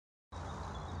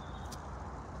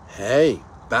Hey,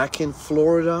 back in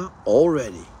Florida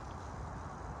already.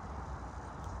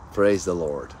 Praise the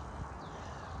Lord.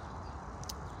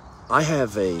 I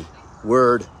have a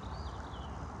word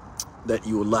that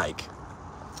you like.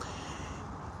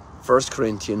 1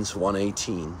 Corinthians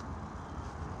 1:18.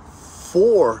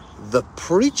 For the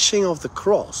preaching of the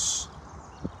cross,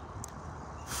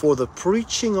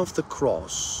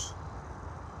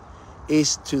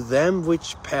 is to them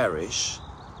which perish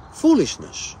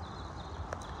foolishness,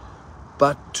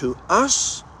 but to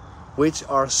us which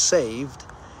are saved,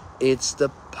 it's the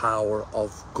power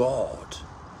of God.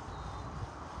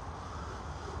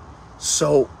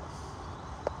 So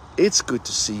it's good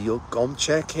to see you. Come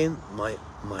check in, my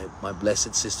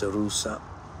blessed sister Rusa.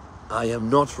 I am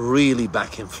not really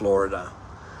back in Florida.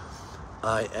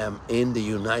 I am in the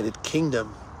United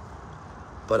Kingdom,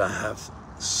 but I have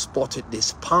spotted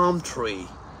this palm tree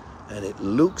and it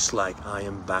looks like I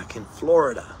am back in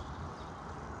Florida.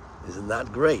 Isn't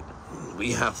that great?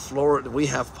 We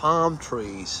have palm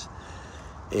trees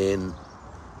in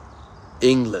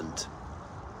England.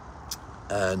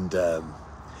 And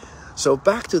so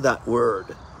back to that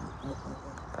word,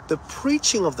 the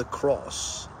preaching of the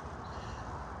cross.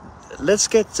 Let's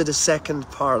get to the second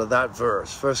part of that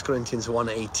verse, 1 Corinthians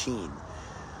 1:18.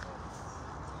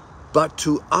 But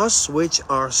to us which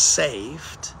are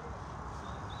saved,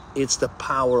 it's the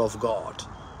power of God.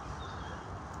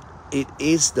 It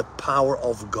is the power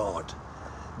of God.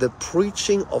 The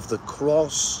preaching of the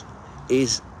cross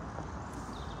is,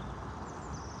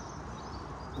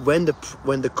 when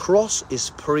the cross is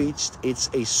preached, it's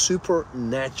a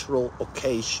supernatural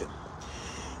occasion.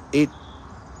 It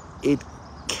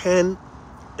can,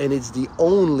 and it's the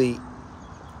only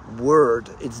word,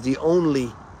 it's the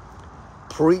only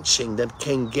preaching that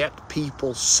can get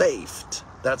people saved.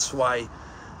 That's why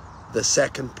the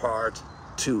second part,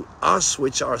 to us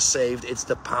which are saved, it's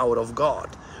the power of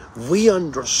God. We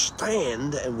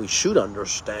understand, and we should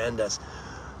understand as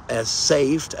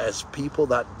saved, as people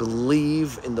that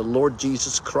believe in the Lord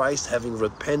Jesus Christ, having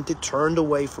repented, turned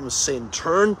away from sin,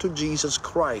 turned to Jesus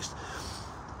Christ.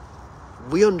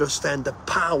 We understand the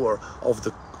power of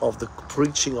the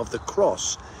preaching of the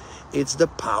cross. It's the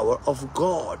power of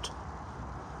God.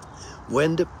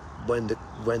 When the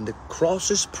cross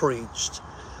is preached,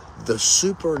 the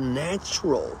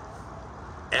supernatural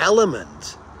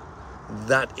element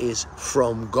that is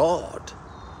from God,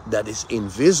 that is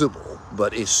invisible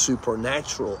but is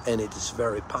supernatural, and it is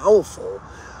very powerful,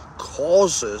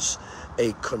 causes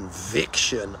a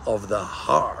conviction of the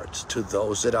heart to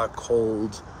those that are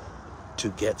called to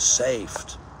get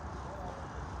saved.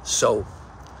 So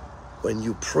when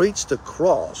you preach the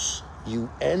cross, you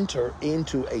enter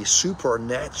into a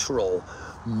supernatural,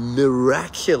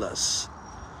 miraculous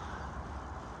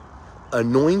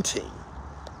anointing,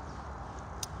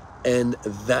 and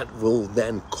that will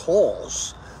then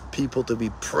cause people to be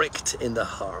pricked in the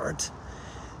heart,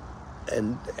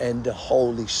 and the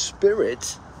Holy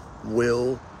Spirit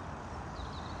will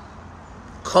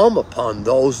come upon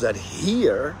those that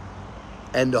hear.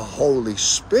 And the Holy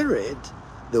Spirit,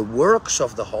 the works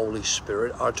of the Holy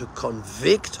Spirit are to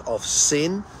convict of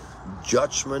sin,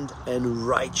 judgment, and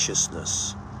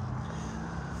righteousness.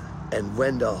 And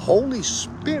when the Holy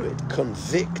Spirit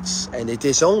convicts, and it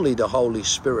is only the Holy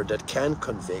Spirit that can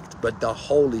convict, but the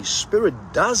Holy Spirit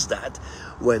does that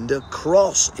when the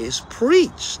cross is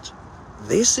preached.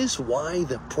 This is why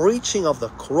the preaching of the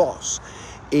cross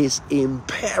is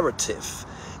imperative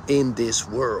in this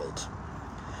world.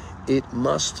 It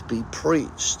must be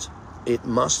preached. It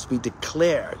must be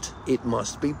declared. It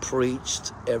must be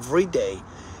preached every day,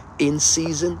 in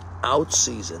season, out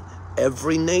season,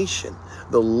 every nation.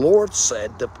 The Lord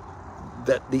said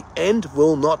that the end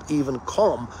will not even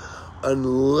come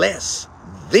unless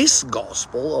this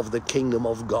gospel of the kingdom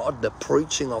of God, the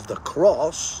preaching of the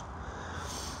cross,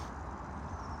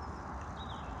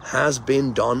 has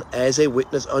been done as a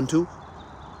witness unto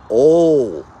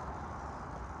all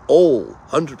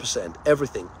 100%,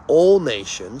 everything, all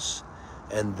nations,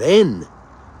 and then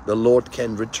the Lord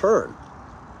can return.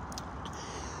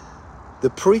 The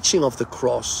preaching of the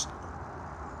cross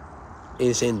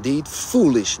is indeed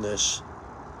foolishness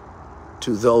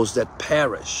to those that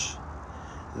perish.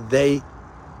 They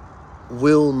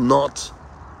will not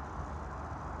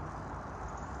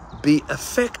be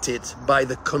affected by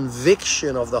the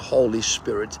conviction of the Holy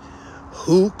Spirit,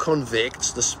 who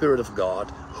convicts, the Spirit of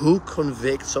God, who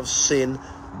convicts of sin,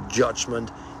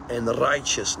 judgment, and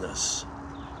righteousness.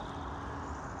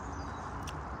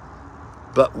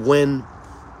 But when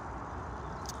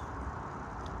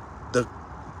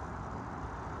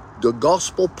the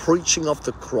gospel preaching of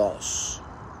the cross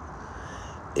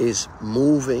is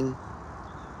moving.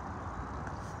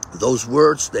 Those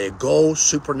words, they go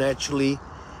supernaturally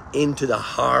into the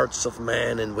hearts of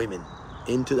men and women,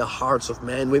 into the hearts of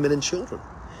men, women, and children.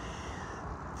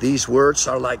 These words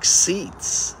are like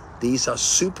seeds. These are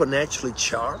supernaturally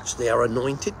charged. They are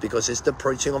anointed because it's the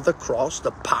preaching of the cross,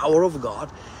 the power of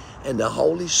God, and the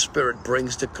Holy Spirit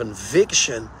brings the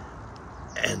conviction,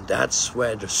 and that's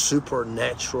where the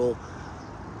supernatural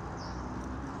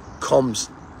comes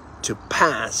to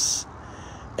pass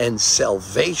and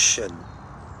salvation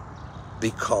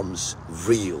becomes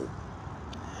real.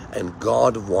 And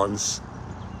God wants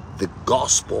the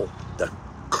gospel, the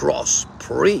cross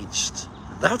preached.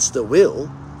 That's the will.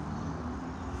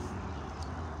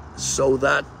 So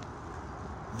that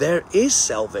there is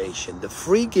salvation, the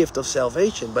free gift of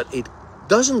salvation, but it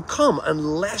doesn't come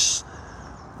unless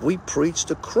we preach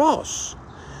the cross.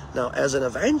 Now, as an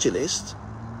evangelist,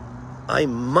 I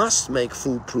must make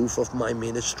full proof of my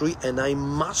ministry, and I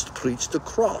must preach the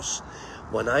cross.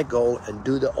 When I go and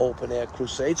do the open air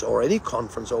crusades or any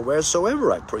conference or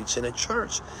wheresoever I preach in a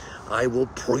church, I will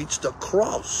preach the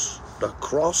cross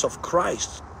of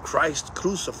Christ, Christ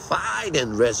crucified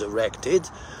and resurrected,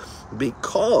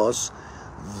 because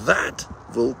that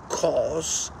will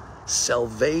cause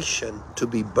salvation to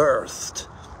be birthed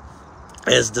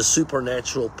as the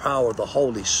supernatural power, the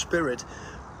Holy Spirit,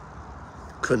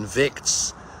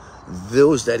 convicts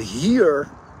those that hear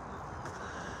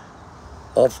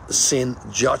of sin,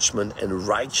 judgment, and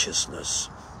righteousness.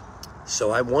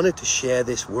 So I wanted to share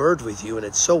this word with you, and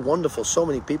it's so wonderful. So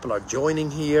many people are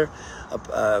joining here,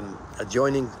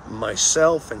 joining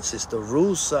myself and Sister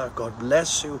Rusa. God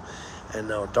bless you. And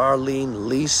now Darlene,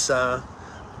 Lisa,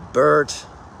 Bert,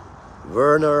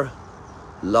 Werner,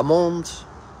 Lamont.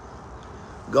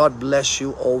 God bless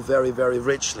you all very, very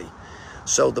richly.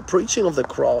 So the preaching of the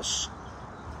cross,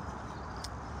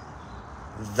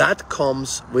 that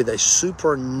comes with a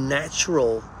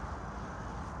supernatural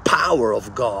power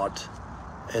of God,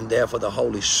 and therefore the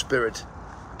Holy Spirit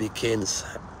begins.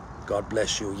 God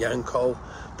bless you, Yanko.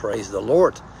 Praise the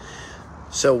Lord.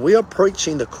 So we are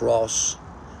preaching the cross,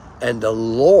 and the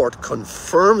Lord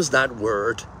confirms that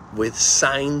word with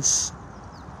signs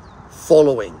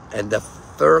following. And the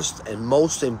first and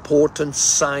most important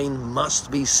sign must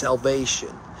be salvation.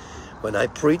 When I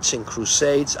preach in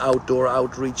crusades, outdoor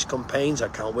outreach campaigns, I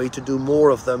can't wait to do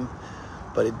more of them,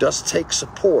 but it does take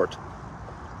support.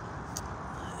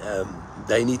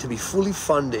 They need to be fully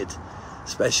funded,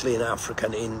 especially in Africa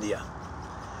and India.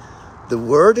 The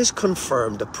word is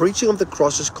confirmed. The preaching of the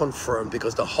cross is confirmed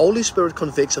because the Holy Spirit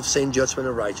convicts of sin, judgment,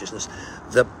 and righteousness.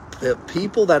 The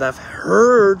people that have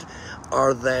heard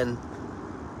are then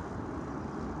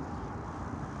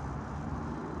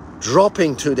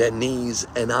dropping to their knees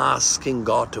and asking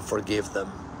God to forgive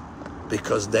them,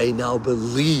 because they now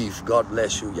believe. God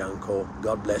bless you, Yanko.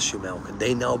 God bless you, Malcolm.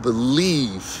 They now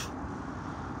believe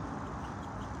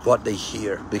what they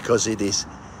hear, because it's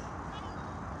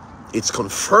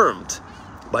confirmed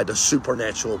by the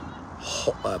supernatural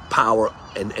power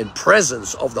and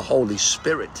presence of the Holy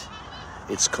Spirit.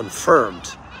 It's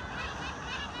confirmed.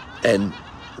 And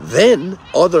then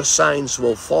other signs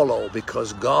will follow,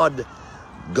 because God's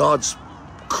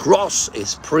cross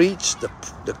is preached.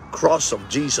 The cross of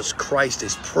Jesus Christ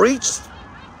is preached.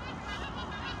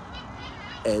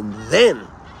 And then,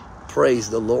 praise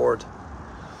the Lord,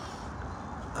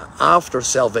 after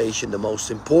salvation, the most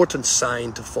important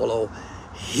sign to follow,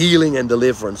 healing and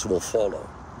deliverance, will follow.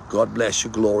 God bless you,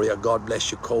 Gloria. God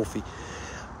bless you, Kofi.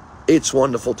 It's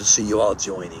wonderful to see you all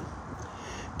joining.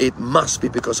 It must be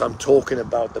because I'm talking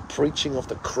about the preaching of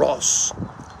the cross,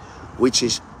 which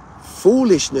is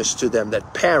foolishness to them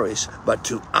that perish, but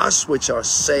to us which are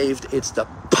saved, it's the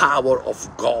power of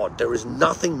God. There is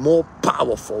nothing more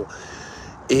powerful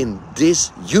in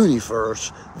this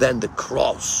universe than the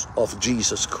cross of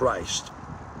Jesus Christ.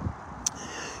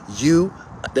 You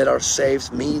that are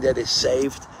saved, me that is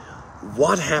saved,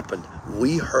 what happened?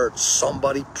 We heard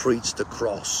somebody preach the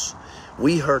cross.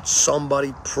 We heard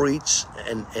somebody preach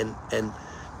and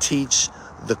teach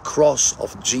the cross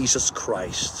of Jesus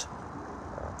Christ.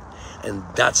 And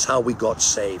that's how we got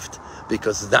saved,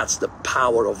 because that's the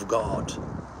power of God.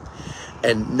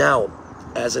 And now,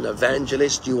 as an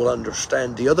evangelist, you will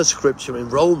understand the other scripture in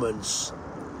Romans,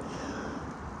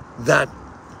 that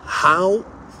how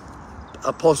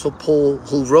Apostle Paul,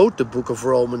 who wrote the book of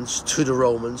Romans to the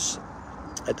Romans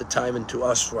at the time and to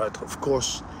us, right? Of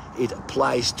course, it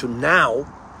applies to now.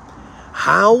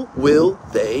 How will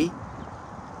they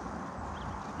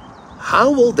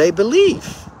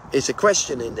believe? Is a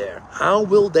question in there. How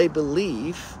will they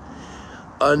believe?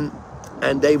 And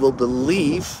they will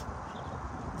believe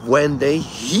when they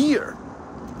hear.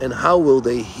 And how will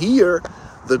they hear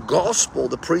the gospel,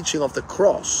 the preaching of the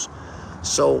cross?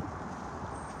 So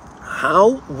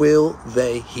how will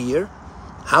they hear?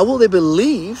 How will they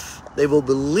believe? They will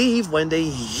believe when they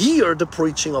hear the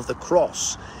preaching of the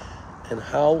cross. And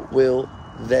how will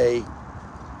they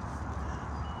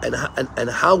and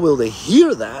how will they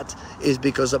hear that is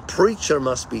because a preacher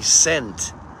must be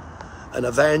sent. An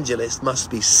evangelist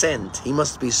must be sent. He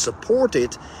must be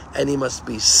supported, and he must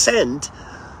be sent,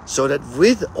 so that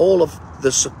with all of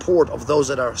the support of those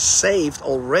that are saved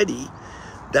already,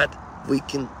 that we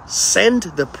can send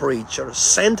the preacher,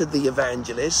 send the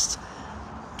evangelist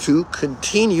to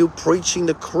continue preaching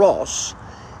the cross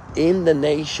in the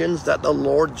nations that the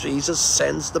Lord Jesus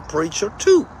sends the preacher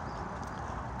to,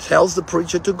 tells the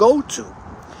preacher to go to.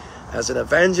 As an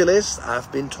evangelist,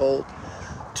 I've been told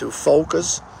to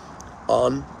focus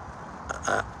on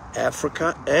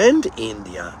Africa and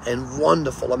India, and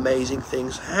wonderful, amazing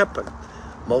things happen.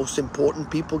 Most important,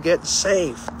 people get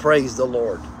saved, praise the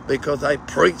Lord, because I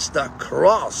preach the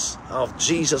cross of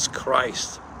Jesus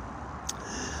Christ.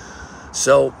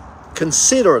 So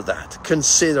consider that,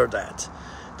 consider that.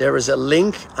 There is a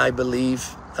link, I believe,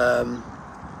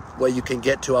 where you can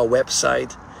get to our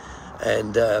website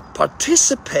and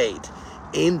participate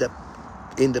in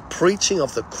the preaching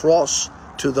of the cross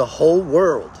to the whole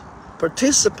world.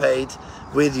 Participate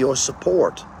with your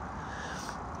support,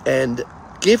 and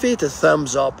give it a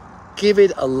thumbs up, give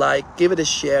it a like, give it a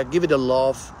share, give it a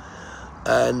love,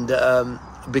 and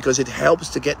because it helps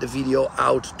to get the video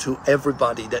out to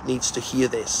everybody that needs to hear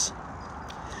this.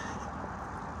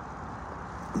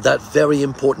 That very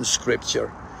important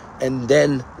scripture, and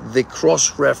then the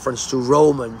cross-reference to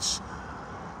Romans,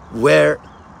 where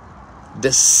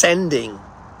the sending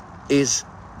is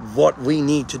what we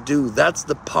need to do. That's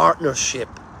the partnership.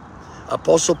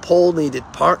 Apostle Paul needed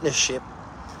partnership,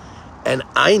 and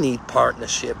I need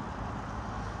partnership.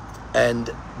 And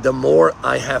the more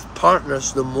I have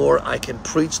partners, the more I can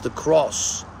preach the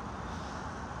cross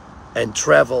and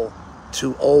travel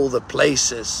to all the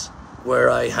places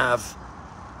where I have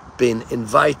been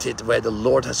invited, where the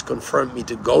Lord has confirmed me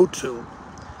to go to.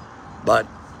 But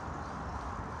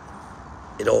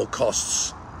it all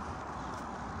costs.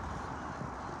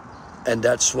 And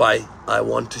that's why I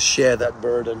want to share that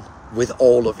burden with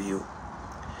all of you.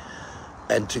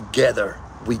 And together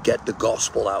we get the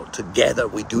gospel out. Together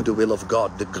we do the will of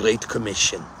God, the Great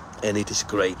Commission. And it is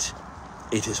great.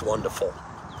 It is wonderful.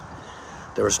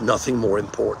 There is nothing more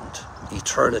important.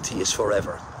 Eternity is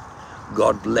forever.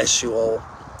 God bless you all.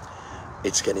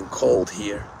 It's getting cold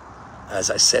here.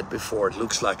 As I said before, it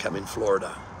looks like I'm in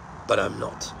Florida, but I'm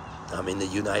not. I'm in the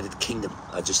United Kingdom.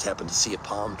 I just happened to see a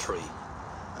palm tree.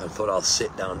 I thought I'll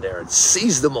sit down there and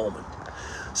seize the moment.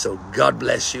 So God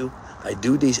bless you. I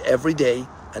do these every day,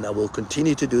 and I will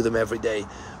continue to do them every day.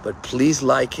 But please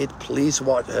like it. Please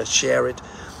share it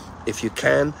if you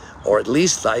can, or at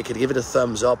least like it. Give it a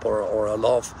thumbs up or a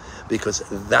love, because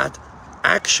that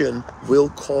action will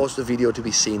cause the video to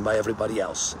be seen by everybody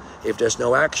else. If there's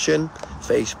no action,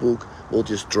 Facebook will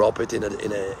just drop it in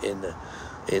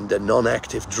the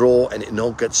non-active draw, and it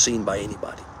won't get seen by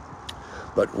anybody.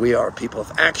 But we are a people of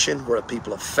action. We're a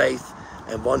people of faith.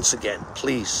 And once again,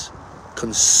 please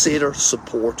consider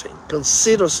supporting.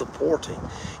 Consider supporting.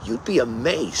 You'd be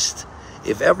amazed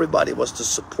if everybody was to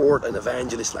support an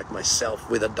evangelist like myself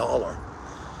with $1.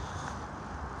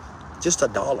 Just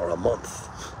 $1 a month.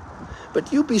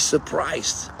 But you'd be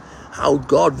surprised how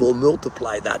God will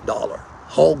multiply that dollar.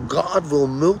 How God will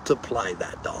multiply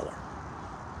that dollar.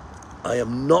 I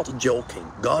am not joking.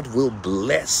 God will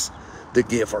bless the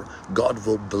giver. God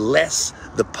will bless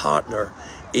the partner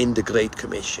in the Great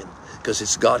Commission, because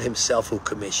it's God himself who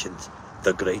commissioned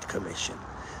the Great Commission.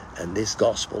 And this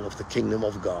gospel of the kingdom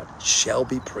of God shall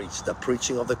be preached. The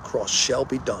preaching of the cross shall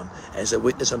be done as a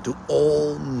witness unto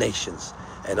all nations.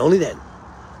 And only then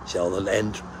shall the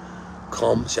end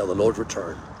come, shall the Lord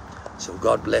return. So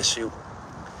God bless you.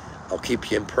 I'll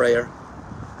keep you in prayer.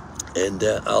 And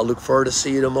I'll look forward to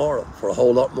see you tomorrow for a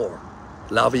whole lot more.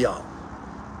 Love y'all.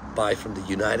 Bye from the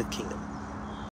United Kingdom.